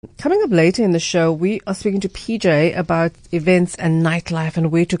Coming up later in the show, we are speaking to PJ about events and nightlife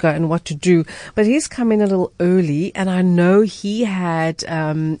and where to go and what to do. But he's come in a little early, and I know he had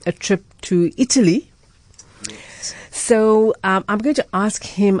a trip to Italy. So I'm going to ask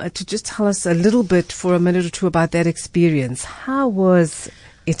him to just tell us a little bit for a minute or two about that experience. How was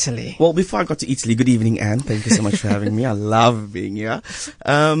Italy? Well, before I got to Italy, good evening, Anne. Thank you so much for having me. I love being here.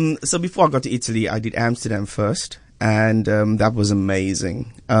 So before I got to Italy, I did Amsterdam first. And that was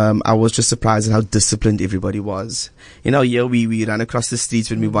amazing. I was just surprised at how disciplined everybody was. You know, here we run across the streets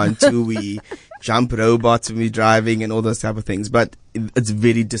when we want to. We jump robots when we're driving and all those type of things. But it's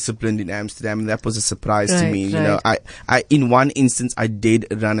very disciplined in Amsterdam, and that was a surprise to me. You know, I in one instance I did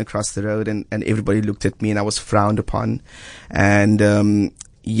run across the road, and everybody looked at me, and I was frowned upon. And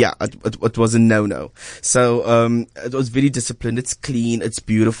yeah, it was a no-no. So, it was very disciplined. It's clean. It's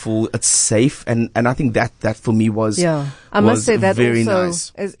beautiful. It's safe. And I think that for me was, I must say that very also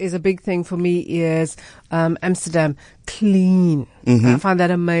nice. is a big thing for me is, Amsterdam, clean. Mm-hmm. I find that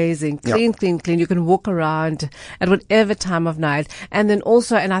amazing. Clean, clean, clean. You can walk around at whatever time of night. And then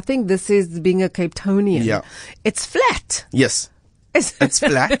also, and I think this is being a Cape Townian. Yeah. It's flat. Yes. It's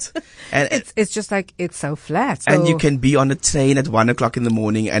flat, and it's just like it's so flat. And you can be on a train at 1 o'clock in the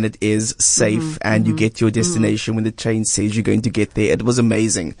morning, and it is safe, and you get your destination when the train says you're going to get there. It was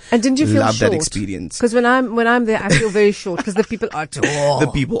amazing. And didn't you feel Love short? that experience? Because when I'm there, I feel very short because the people are tall.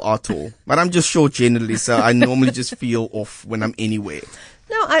 The people are tall, but I'm just short generally, so I normally just feel off when I'm anywhere.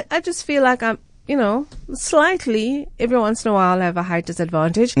 No, I just feel like I'm, you know, slightly, every once in a while I have a height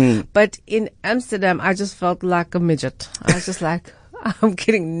disadvantage. But in Amsterdam, I just felt like a midget. I was just like, I'm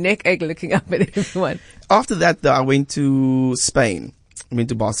getting neck ache looking up at everyone. After that, though, I went to Spain. I went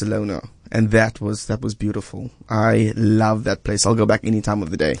to Barcelona, and that was beautiful. I love that place. I'll go back any time of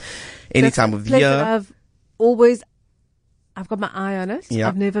the day, any time of the year. I've got my eye on it. Yeah.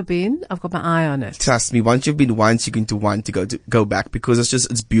 I've never been. I've got my eye on it. Trust me, once you've been once, you're going to want to go back, because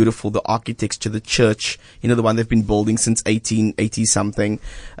it's beautiful. The architecture, the church, you know, the one they've been building since 1880 something,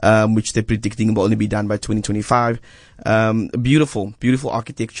 which they're predicting will only be done by 2025. Beautiful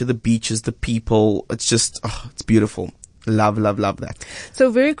architecture, the beaches, the people. It's just, it's beautiful. Love that.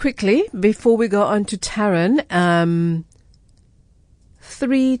 So very quickly, before we go on to Taryn,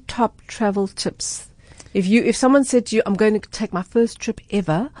 3 top travel tips. If someone said to you, I'm going to take my first trip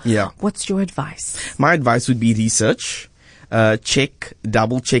ever, what's your advice? My advice would be research. Check,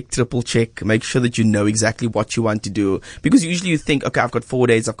 double check, triple check. Make sure that you know exactly what you want to do. Because usually you think, okay, I've got 4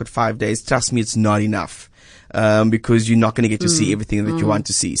 days, I've got 5 days. Trust me, it's not enough. Because you're not going to get to see everything that you want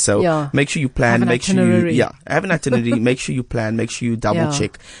to see. So make sure you plan, have an itinerary, make sure you plan, make sure you double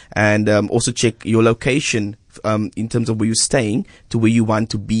check, and also check your location in terms of where you're staying to where you want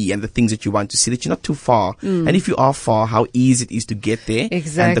to be and the things that you want to see, that you're not too far. And if you are far, how easy it is to get there,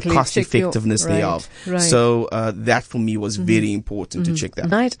 and the cost effectiveness thereof. Right. So that for me was very important to check that.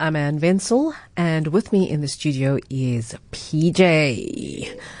 Tonight, I'm Anne Wenzel, and with me in the studio is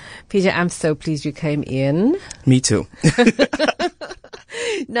PJ. PJ, I'm so pleased you came in. Me too.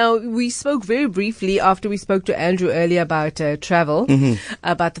 Now, we spoke very briefly after we spoke to Andrew earlier about travel,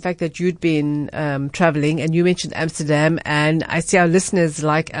 about the fact that you'd been traveling, and you mentioned Amsterdam, and I see our listeners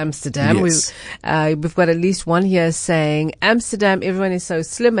like Amsterdam. Yes. We've got at least one here saying, Amsterdam, everyone is so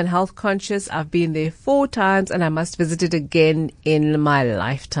slim and health conscious. I've been there 4 times and I must visit it again in my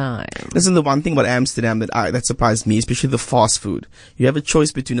lifetime. Listen, the one thing about Amsterdam that surprised me, especially the fast food. You have a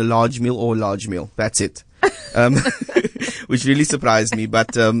choice between a large meal or a large meal. That's it. Which really surprised me,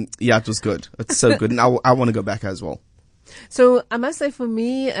 but it was good. It's so good, and I want to go back as well. So I must say, for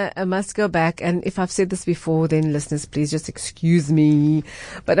me, I must go back, and if I've said this before, then listeners, please just excuse me,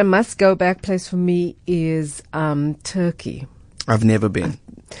 but a must go back place for me is Turkey. I've never been.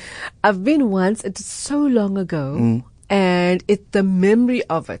 I've been once. It's so long ago, and the memory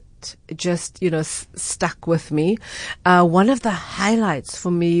of it just, stuck with me. One of the highlights for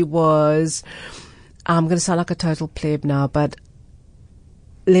me was, I'm going to sound like a total pleb now, but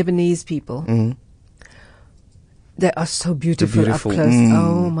Lebanese people. They are so beautiful up close.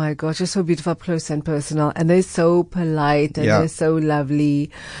 Oh my gosh, they're so beautiful up close and personal, and they're so polite, and they're so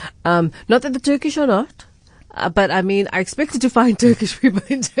lovely. Not that the Turkish are not, but I mean, I expected to find Turkish people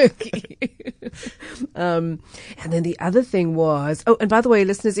in Turkey. And then the other thing was, and by the way,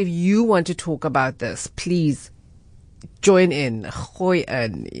 listeners, if you want to talk about this, please join in, gooi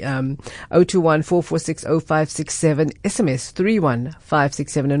in, 021-446-0567, SMS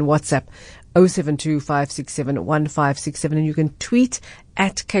 31567, and WhatsApp 072-567-1567, and you can tweet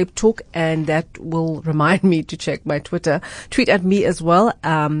at Cape Talk, and that will remind me to check my Twitter. Tweet at me as well,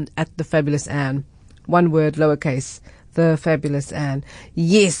 at The Fabulous Anne. One word, lowercase, the fabulous Anne.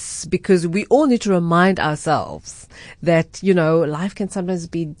 Yes, because we all need to remind ourselves that, life can sometimes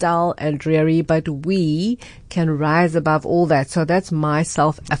be dull and dreary, but we can rise above all that. So that's my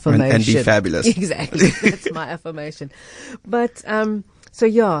self-affirmation. And be fabulous. Exactly. That's my affirmation. But,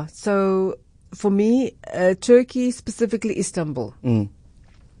 so for me, Turkey, specifically Istanbul.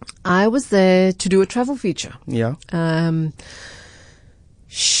 I was there to do a travel feature. Yeah.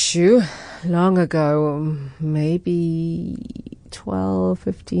 Long ago, maybe 12,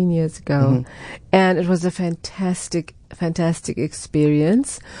 15 years ago. And it was a fantastic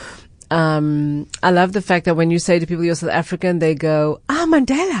experience. I love the fact that when you say to people you're South African, they go,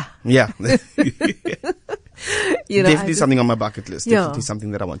 Mandela. Yeah. Definitely something on my bucket list. Definitely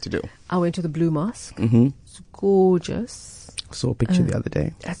something that I want to do. I went to the Blue Mosque. It's gorgeous. I saw a picture the other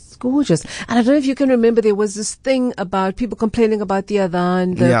day. That's gorgeous. And I don't know if you can remember, there was this thing about people complaining about the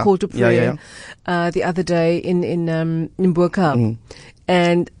adhan, the call to prayer, the other day in Burqa.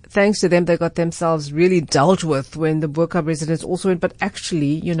 And thanks to them, they got themselves really dealt with when the Burqa residents also went. But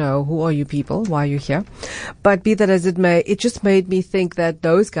actually, who are you people? Why are you here? But be that as it may, it just made me think that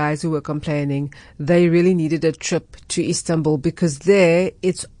those guys who were complaining, they really needed a trip to Istanbul, because there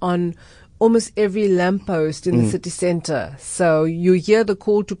it's on almost every lamppost in the city center. So you hear the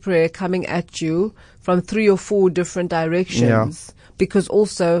call to prayer coming at you from 3 or 4 different directions, because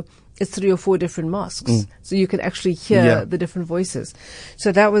also it's 3 or 4 different mosques. So you can actually hear the different voices.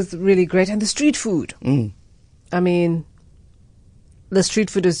 So that was really great. And the street food. I mean, the street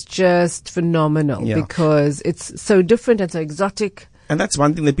food is just phenomenal because it's so different and so exotic. And that's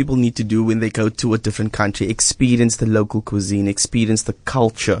one thing that people need to do when they go to a different country. Experience the local cuisine, experience the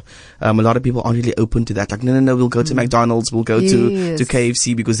culture. A lot of people aren't really open to that. Like, no, we'll go to McDonald's, we'll go to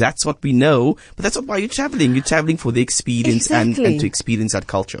KFC because that's what we know. But that's not why you're traveling. You're traveling for the experience and to experience that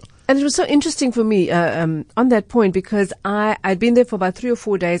culture. And it was so interesting for me on that point, because I'd been there for about 3 or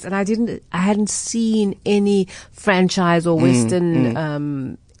 4 days, and I hadn't seen any franchise or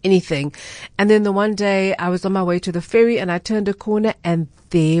Western anything. And then the one day I was on my way to the ferry and I turned a corner and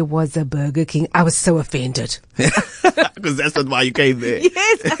there was a Burger King. I was so offended. Because that's not why you came there.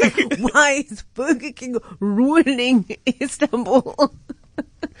 Yes. Why is Burger King ruling Istanbul?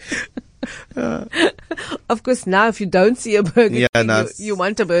 Of course, now if you don't see a Burger King, you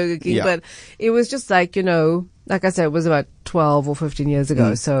want a Burger King. Yeah. But it was just like, like I said, it was about 12 or 15 years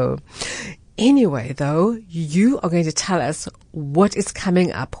ago. So anyway, though, you are going to tell us what is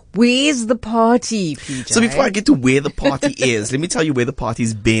coming up. Where's the party, PJ? So before I get to where the party is, let me tell you where the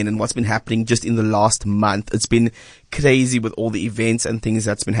party's been and what's been happening just in the last month. It's been crazy with all the events and things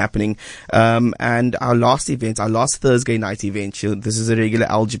that's been happening. And our last Thursday night event, this is a regular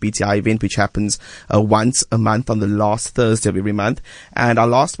LGBTI event which happens once a month on the last Thursday of every month. And our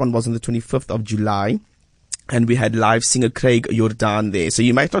last one was on the 25th of July. And we had live singer Craig Jordan there. So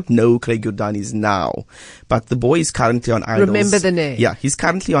you might not know who Craig Jordan is now, but the boy is currently on Idols. Remember the name? Yeah, he's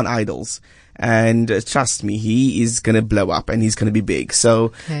currently on Idols. And trust me, he is going to blow up and he's going to be big.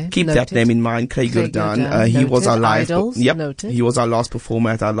 So keep that name in mind, Craig Jordan. He was our live, he was our last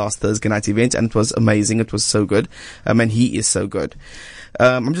performer at our last Thursday night event, and it was amazing. It was so good. And he is so good.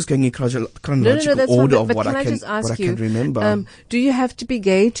 I'm just going in chronological order of what I can remember. Do you have to be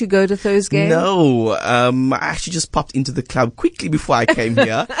gay to go to Thursday? No. I actually just popped into the club quickly before I came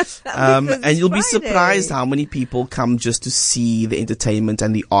here. And you'll be surprised how many people come just to see the entertainment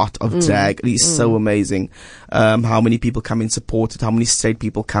and the art of drag. It is so amazing. How many people come and support it, how many straight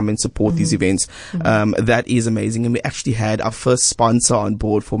people come and support these events. That is amazing. And we actually had our first sponsor on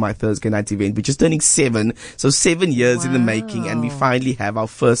board for my Thursday night event, which is turning 7. So 7 years in the making, and we finally have our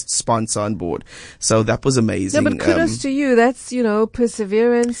first sponsor on board. So that was amazing. No, but kudos to you. That's,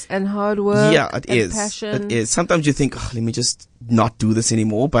 perseverance and hard work. Yeah, it is. Passion. It is. Sometimes you think, let me just not do this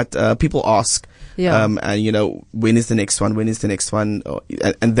anymore. But people ask, and when is the next one? When is the next one?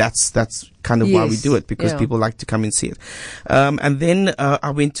 And that's kind of why we do it, because people like to come and see it. And then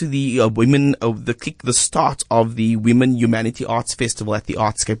I went to the the start of the Women Humanity Arts Festival at the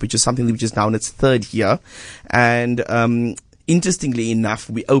Artscape, which is something which is now in its 3rd year. And interestingly enough,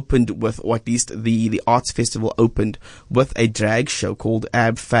 we opened with, or at least the Arts Festival opened with a drag show called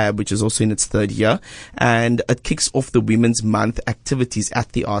Ab Fab, which is also in its 3rd year. And it kicks off the Women's Month activities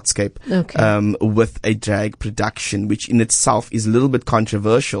at the Artscape with a drag production, which in itself is a little bit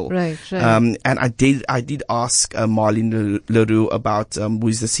controversial. Right. And I did ask Marlene Leroux about, who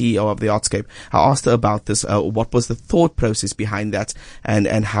is the CEO of the Artscape. I asked her about this, what was the thought process behind that,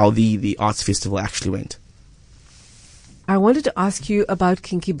 and how the Arts Festival actually went. I wanted to ask you about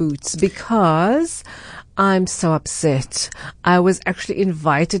Kinky Boots because I'm so upset. I was actually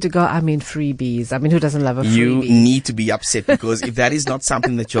invited to go. I mean, freebies. I mean, who doesn't love a freebie? You need to be upset because if that is not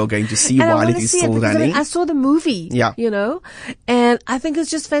something that you're going to see while it is still running. I saw the movie, yeah, you know, and I think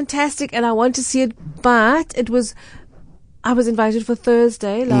it's just fantastic and I want to see it, but I was invited for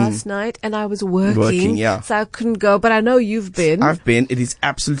Thursday last night and I was working, so I couldn't go, but I know you've been. I've been. It is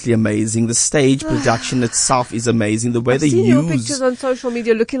absolutely amazing. The stage production itself is amazing. The way they use your pictures on social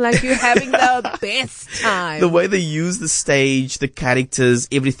media looking like you're having the best time. The way they use the stage, the characters,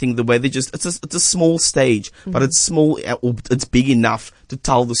 everything, the way they just, it's a small stage, but it's small, it's big enough to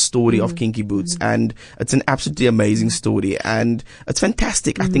tell the story of Kinky Boots, and it's an absolutely amazing story and it's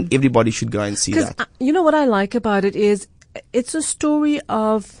fantastic. I think everybody should go and see that. You know what I like about it is, it's a story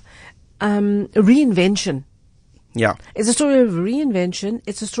of reinvention. Yeah. It's a story of reinvention.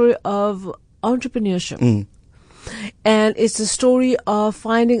 It's a story of entrepreneurship. And it's a story of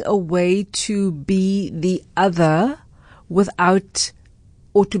finding a way to be the other without,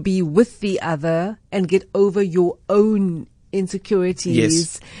 or to be with the other and get over your own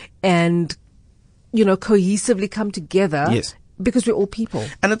insecurities and, you know, cohesively come together. Yes. Because we're all people.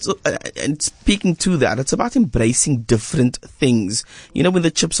 And it's, and speaking to that, it's about embracing different things. You know, when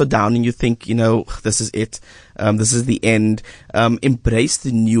the chips are down and you think, you know, this is it. This is the end. Embrace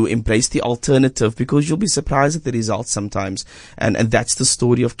the new, embrace the alternative, because you'll be surprised at the results sometimes. And that's the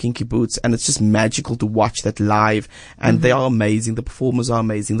story of Kinky Boots. And it's just magical to watch that live. And they are amazing. The performers are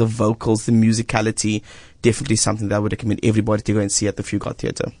amazing. The vocals, the musicality, definitely something that I would recommend everybody to go and see at the Fugard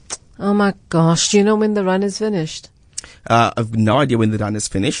Theatre. Oh my gosh. Do you know when the run is finished? I've no idea when the run is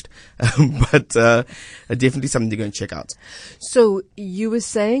finished, but definitely something to go and check out. So you were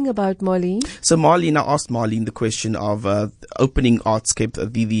saying about Marlene? So Marlene, I asked Marlene the question of opening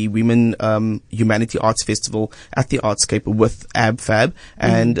Artscape, the Women Humanity Arts Festival at the Artscape with AbFab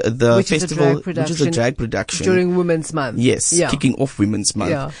and the festival, which is a drag production during Women's Month. Yes, kicking off Women's Month.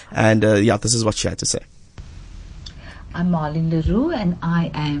 Yeah. And this is what she had to say. I'm Marlene Leroux and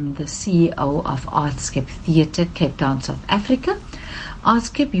I am the CEO of Artscape Theatre, Cape Town, South Africa.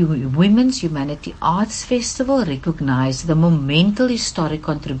 Artscape Women's Humanity Arts Festival recognized the monumental historic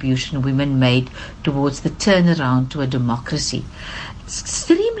contribution women made towards the turnaround to a democracy. It's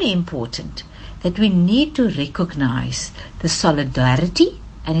extremely important that we need to recognize the solidarity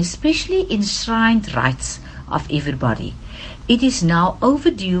and especially enshrined rights of everybody. It is now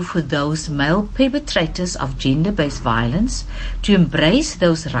overdue for those male perpetrators of gender-based violence to embrace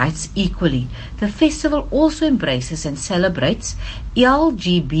those rights equally. The festival also embraces and celebrates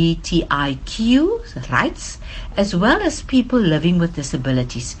LGBTIQ rights as well as people living with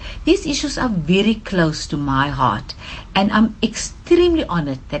disabilities. These issues are very close to my heart and I'm extremely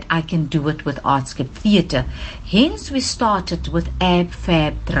honored that I can do it with Artscape Theatre. Hence we started with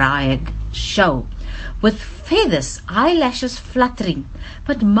AbFab Drag Show, with feathers, eyelashes fluttering.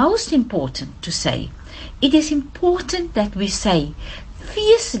 But most important to say, it is important that we say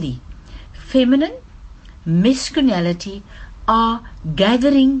fiercely feminine, masculinity are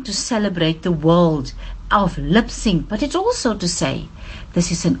gathering to celebrate the world of lip sync, but it's also to say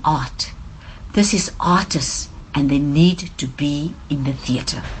this is an art, this is artists, and they need to be in the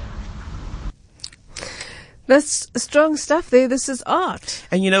theatre. That's strong stuff there. This is art.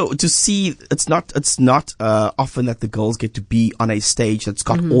 And, you know, to see, it's not often that the girls get to be on a stage that's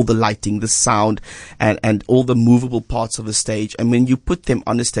got all the lighting, the sound, and all the movable parts of the stage. And when you put them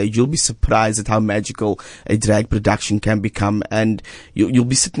on a stage, you'll be surprised at how magical a drag production can become. And you'll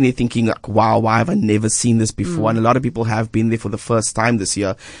be sitting there thinking, like, wow, why have I never seen this before? And a lot of people have been there for the first time this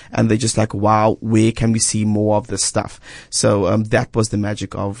year. And they're just like, wow, where can we see more of this stuff? So, that was the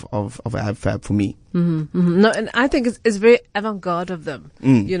magic of AbFab for me. No, and I think it's very avant-garde of them,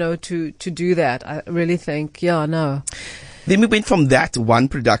 you know, to do that. I really think, no. Then we went from that one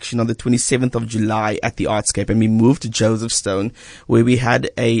production on the 27th of July at the Artscape, and we moved to Josephstone, where we had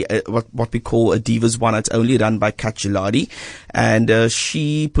what we call a Divas One Night Only, run by Kat Geladi. And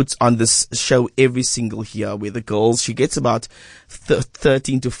she puts on this show every single year where the girls, she gets about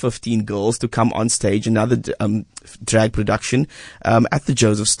 13 to 15 girls to come on stage, another drag production at the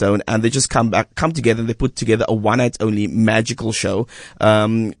Josephstone, and they just come together and they put together a one night only magical show.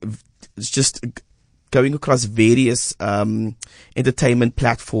 It's just going across various entertainment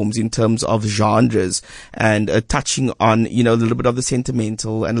platforms in terms of genres and touching on, a little bit of the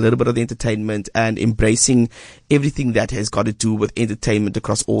sentimental and a little bit of the entertainment and embracing everything that has got to do with entertainment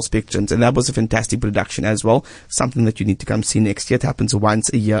across all spectrums. And that was a fantastic production as well. Something that you need to come see next year. It happens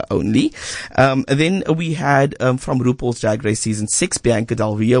once a year only. Then we had from RuPaul's Drag Race Season 6, Bianca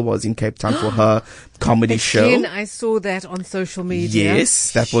Del Rio was in Cape Town for her comedy show. Again, I saw that on social media.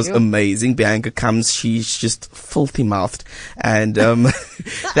 Yes, that was amazing. Bianca comes, she's just filthy mouthed, and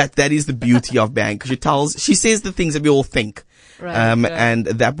that is the beauty of Bianca. She says the things that we all think. Right. And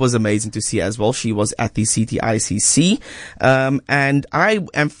that was amazing to see as well. She was at the CTICC. And I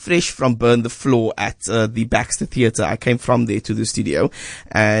am fresh from Burn the Floor at the Baxter Theatre. I came from there to the studio.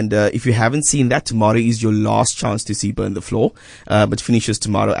 And if you haven't seen that, tomorrow is your last chance to see Burn the Floor. But finishes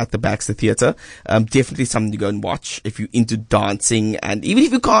tomorrow at the Baxter Theatre. Definitely something to go and watch if you're into dancing. And even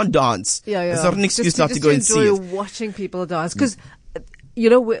if you can't dance, it's not an excuse not to go and see it. Just enjoy watching people dance. Because,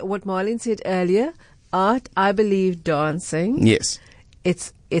 what Marlene said earlier, art, I believe dancing. Yes.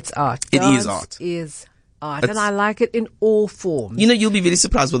 It's art. It is art. Is art. And I like it in all forms. You'll be very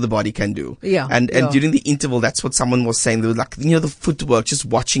surprised what the body can do. Yeah. And during the interval, that's what someone was saying. They were like, the footwork, just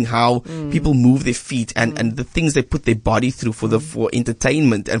watching how people move their feet and the things they put their body through for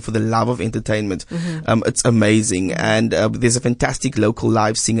entertainment and for the love of entertainment. It's amazing. And there's a fantastic local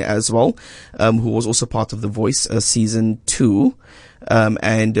live singer as well, who was also part of The Voice Season 2.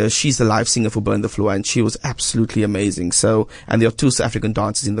 And she's the live singer for Burn the Floor, and she was absolutely amazing. So, and there are 2 South African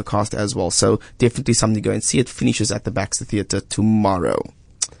dancers in the cast as well. So definitely something to go and see. It finishes at the Baxter Theatre tomorrow.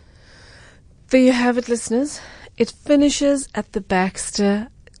 There you have it, listeners. It finishes at the Baxter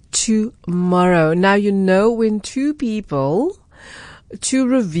tomorrow. Now, when 2 people, 2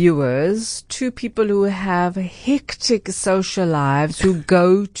 reviewers, 2 people who have hectic social lives, who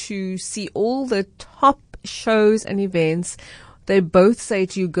go to see all the top shows and events, they both say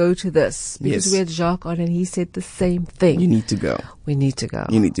to you, go to this. Because we had Jacques on and he said the same thing. You need to go. We need to go.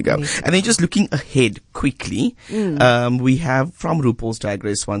 You need to go. And then just looking ahead quickly, we have from RuPaul's Drag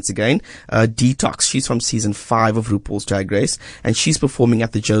Race once again, Detox. She's from season 5 of RuPaul's Drag Race, and she's performing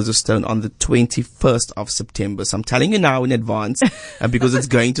at the Joseph Stone on the 21st of September. So I'm telling you now in advance, because it's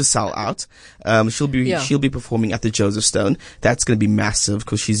going to sell out. She'll be performing at the Joseph Stone. That's going to be massive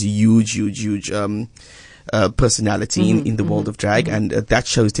because she's a huge personality in the world of drag, and that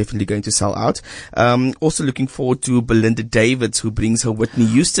show is definitely going to sell out. Also looking forward to Belinda Davids, who brings her Whitney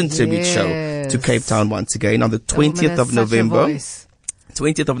Houston tribute show to Cape Town once again on the 20th of November.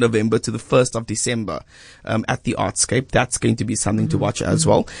 20th of November to the 1st of December at the Artscape. That's going to be something to watch as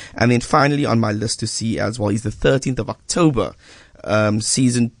well. And then finally on my list to see as well is the 13th of October.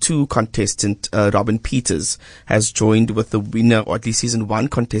 Season 2 contestant Robin Peters has joined with the winner, or at least season 1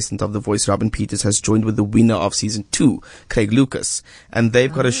 contestant of The Voice, Robin Peters, has joined with the winner of season 2, Craig Lucas, and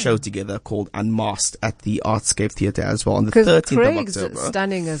they've got a show together called Unmasked at the Artscape Theatre as well on the 13th of October.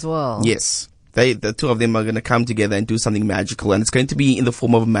 Stunning as well. Yes. The 2 of them are going to come together and do something magical, and it's going to be in the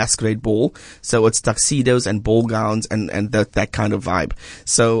form of a masquerade ball. So it's tuxedos and ball gowns and that kind of vibe.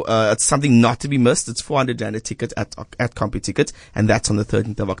 So, it's something not to be missed. It's 400 Rand a ticket at CompuTicket, and that's on the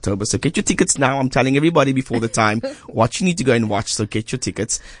 13th of October. So get your tickets now. I'm telling everybody before the time what you need to go and watch. So get your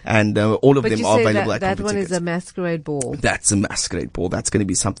tickets, and all of them are available at CompuTicket. That one is a masquerade ball. That's a masquerade ball. That's going to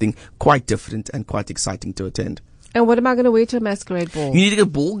be something quite different and quite exciting to attend. And what am I going to wear to a masquerade ball? You need to get a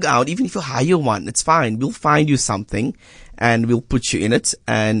ball gown, even if you hire one. It's fine. We'll find you something and we'll put you in it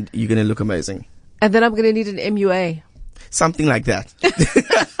and you're going to look amazing. And then I'm going to need an MUA. Something like that.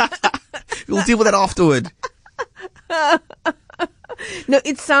 We'll deal with that afterward. No,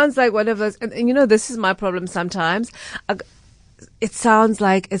 it sounds like one of those, and this is my problem sometimes. It sounds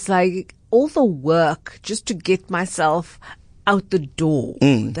like it's like all the work just to get myself out the door.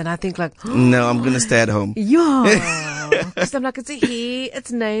 Then I think like, no, I'm going to stay at home. Yeah. Because I'm like, it's a hair,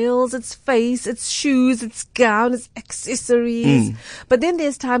 it's nails, it's face, it's shoes, it's gown, it's accessories. But then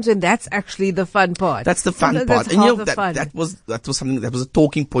there's times when that's actually the fun part. That's the fun part. And that was something that was a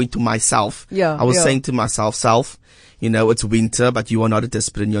talking point to myself. Yeah. I was saying to myself, it's winter, but you are not a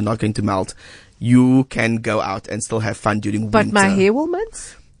discipline. You're not going to melt. You can go out and still have fun during winter. But my hair will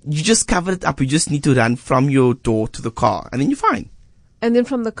melt? You just cover it up. You just need to run from your door to the car, and then you're fine. And then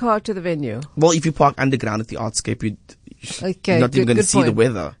from the car to the venue? Well, if you park underground at the Artscape, you're not even going to see the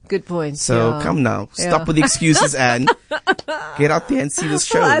weather. Good point. So come now. Stop with the excuses and get out there and see the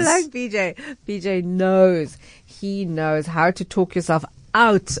shows. I like BJ. BJ knows. He knows how to talk yourself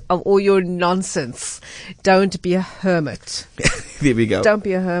out of all your nonsense. Don't be a hermit. There we go. Don't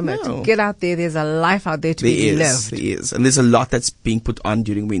be a hermit. No. Get out there. There's a life out there to be lived. There is. And there's a lot that's being put on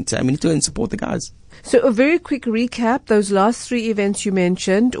during winter. I mean, to support the guys. So a very quick recap. Those last 3 events you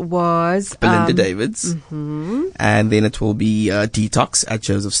mentioned was Belinda Davids, and then it will be Detox at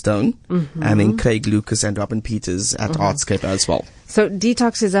Joseph Stone, and then Craig Lucas and Robin Peters at Artscape as well. So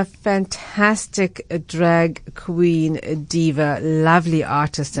Detox is a fantastic drag queen diva, lovely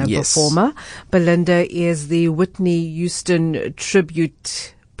artist and performer. Belinda is the Whitney Houston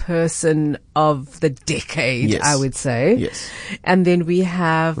tribute person of the decade, I would say. Yes. And then we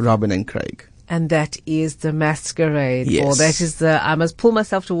have Robin and Craig. And that is the Masquerade. Yes. Or that is I must pull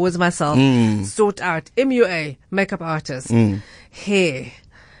myself towards myself, sort out MUA, makeup artist, hair,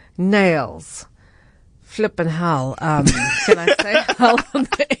 nails, flippin' hell. Can I say hell on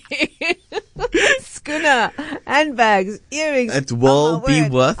the air? Schooner, handbags, earrings. It will be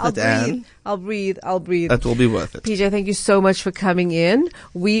worth it, Anne. I'll breathe. It will be worth it. PJ, thank you so much for coming in.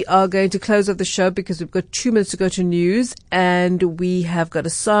 We are going to close off the show because we've got 2 minutes to go to news and we have got a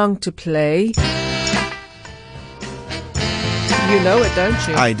song to play. You know it, don't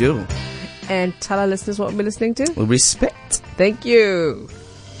you? I do. And tell our listeners what we're listening to. Respect. Thank you.